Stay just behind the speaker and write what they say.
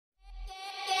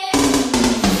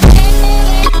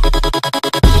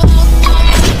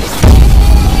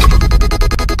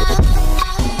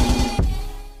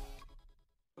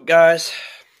guys?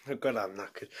 Oh god, I'm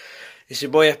knackered. It's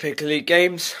your boy Epic Elite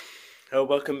Games.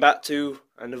 Welcome back to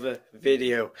another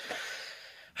video.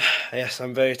 Yes,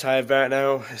 I'm very tired right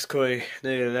now. It's currently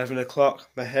nearly 11 o'clock.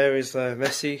 My hair is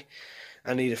messy.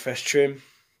 I need a fresh trim.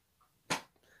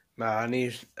 I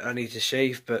need to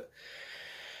shave, but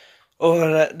all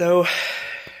I know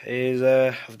is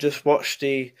I've just watched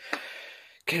the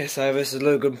KSI vs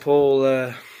Logan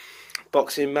Paul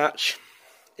boxing match.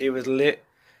 It was lit.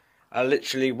 I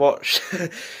literally watched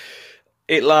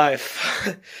it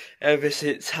live ever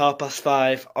since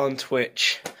 5:30 on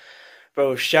Twitch.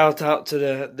 Bro, shout out to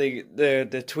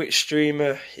the Twitch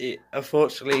streamer.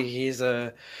 Unfortunately,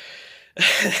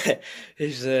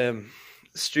 his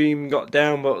stream got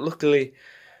down, but luckily,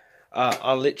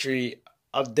 I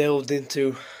delved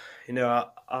into,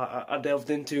 I delved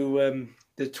into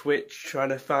the Twitch trying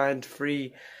to find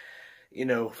free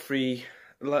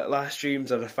live streams,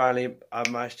 and I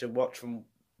managed to watch from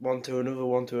one to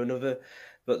another.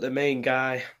 But the main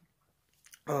guy,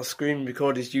 I'll screen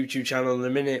record his YouTube channel in a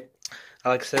minute.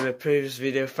 Like I said in a previous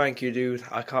video, thank you, dude.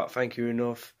 I can't thank you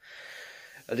enough.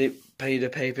 I didn't pay the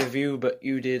pay-per-view, but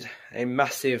you did a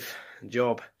massive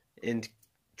job in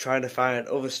trying to find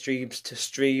other streams to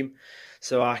stream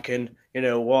so I can,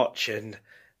 watch, and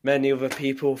many other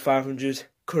people, 500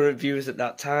 current viewers at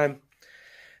that time.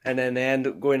 And then they end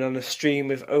up going on a stream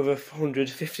with over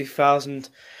 150,000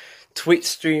 Twitch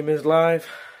streamers live.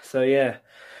 So yeah,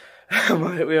 I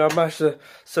managed to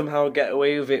somehow get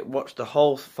away with it, watch the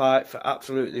whole fight for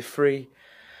absolutely free.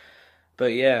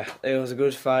 But yeah, it was a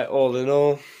good fight all in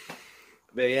all.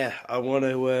 But yeah, I want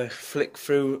to flick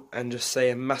through and just say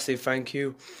a massive thank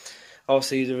you.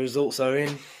 Obviously the results are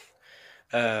in.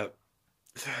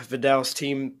 Vidal's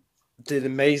team did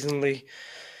amazingly.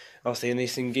 Obviously,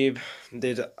 Nathan Gibb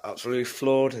did absolutely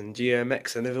flawed, and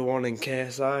GMX, another one in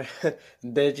KSI.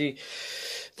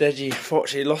 Deji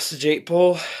fortunately lost to Jake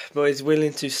Paul, but is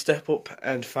willing to step up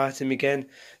and fight him again.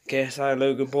 KSI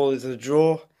Logan Paul is a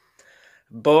draw,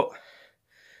 but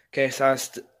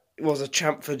KSI was a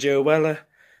champ for Joe Weller,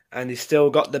 and he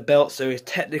still got the belt, so he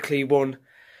technically won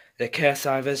the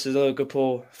KSI versus Logan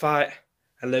Paul fight,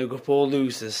 and Logan Paul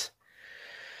loses.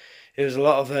 It was a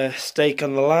lot of stake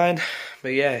on the line, but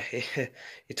yeah,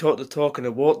 he talked the talk and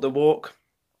he walked the walk.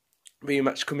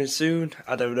 Rematch coming soon.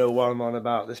 I don't know what I'm on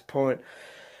about at this point.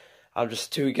 I'm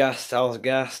just too gassed. I was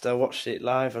gassed. I watched it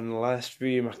live on the live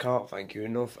stream. I can't thank you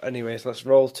enough. Anyways, let's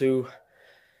roll to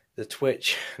the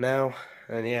Twitch now.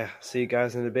 And yeah, see you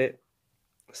guys in a bit.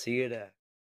 See you there.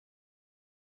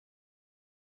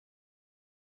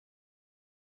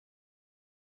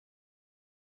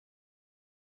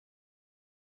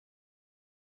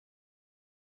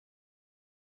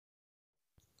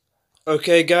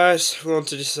 Okay guys, we're on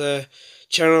to this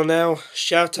channel now.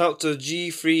 Shout out to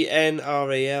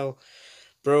G3NRAL.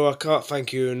 Bro, I can't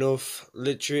thank you enough.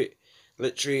 Literally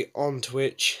on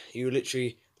Twitch, you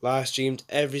literally live streamed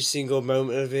every single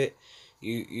moment of it.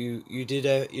 You did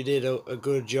a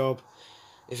good job.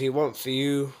 If it weren't for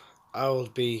you, I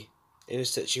would be in a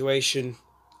situation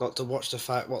not to watch the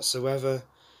fight whatsoever.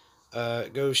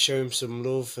 Go show him some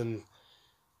love and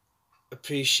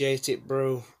appreciate it,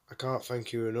 bro. I can't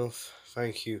thank you enough.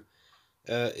 Thank you.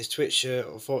 His Twitch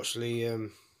unfortunately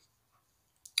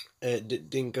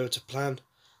didn't go to plan,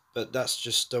 but that's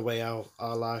just the way our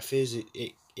life is.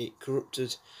 It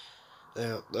corrupted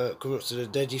the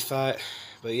Deji fight.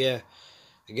 But yeah,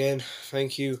 again,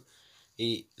 thank you.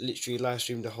 He literally live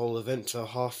streamed the whole event till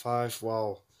 5:30,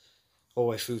 while all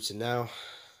the way through to now.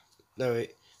 No,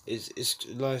 it's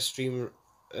live stream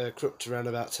corrupted around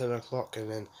about 10 o'clock,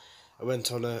 and then I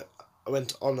went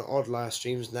on odd live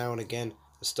streams now and again.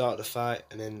 The start of the fight,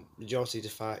 and then majority of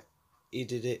the fight, he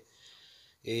did it.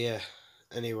 Yeah.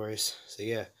 Anyways, so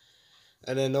yeah,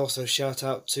 and then also shout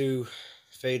out to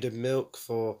Faded Milk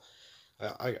for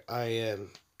I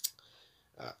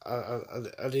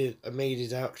made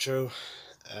his outro.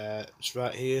 It's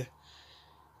right here.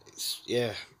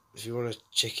 Yeah, if you want to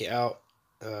check it out,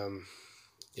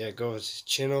 yeah, go to his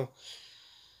channel.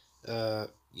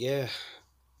 Yeah,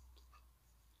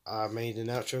 I made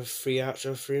an free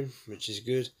outro for him, which is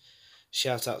good.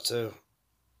 Shout out to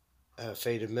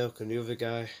Faded Milk and the other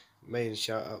guy. Main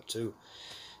shout out to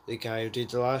the guy who did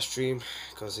the live stream,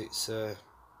 because it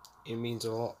means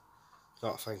a lot.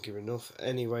 Can't thank him enough.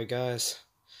 Anyway, guys,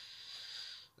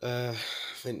 I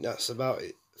think that's about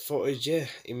it. Footage, yeah.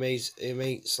 He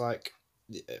makes like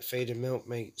Faded Milk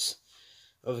makes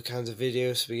other kinds of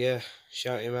videos, but yeah,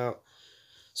 shout him out.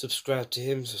 Subscribe to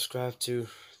him. Subscribe to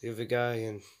the other guy,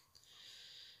 and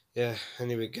yeah.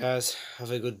 Anyway, guys,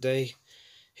 have a good day.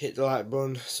 Hit the like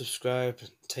button. Subscribe.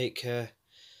 Take care.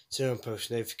 turn on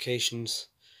post notifications,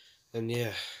 and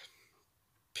yeah,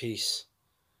 peace.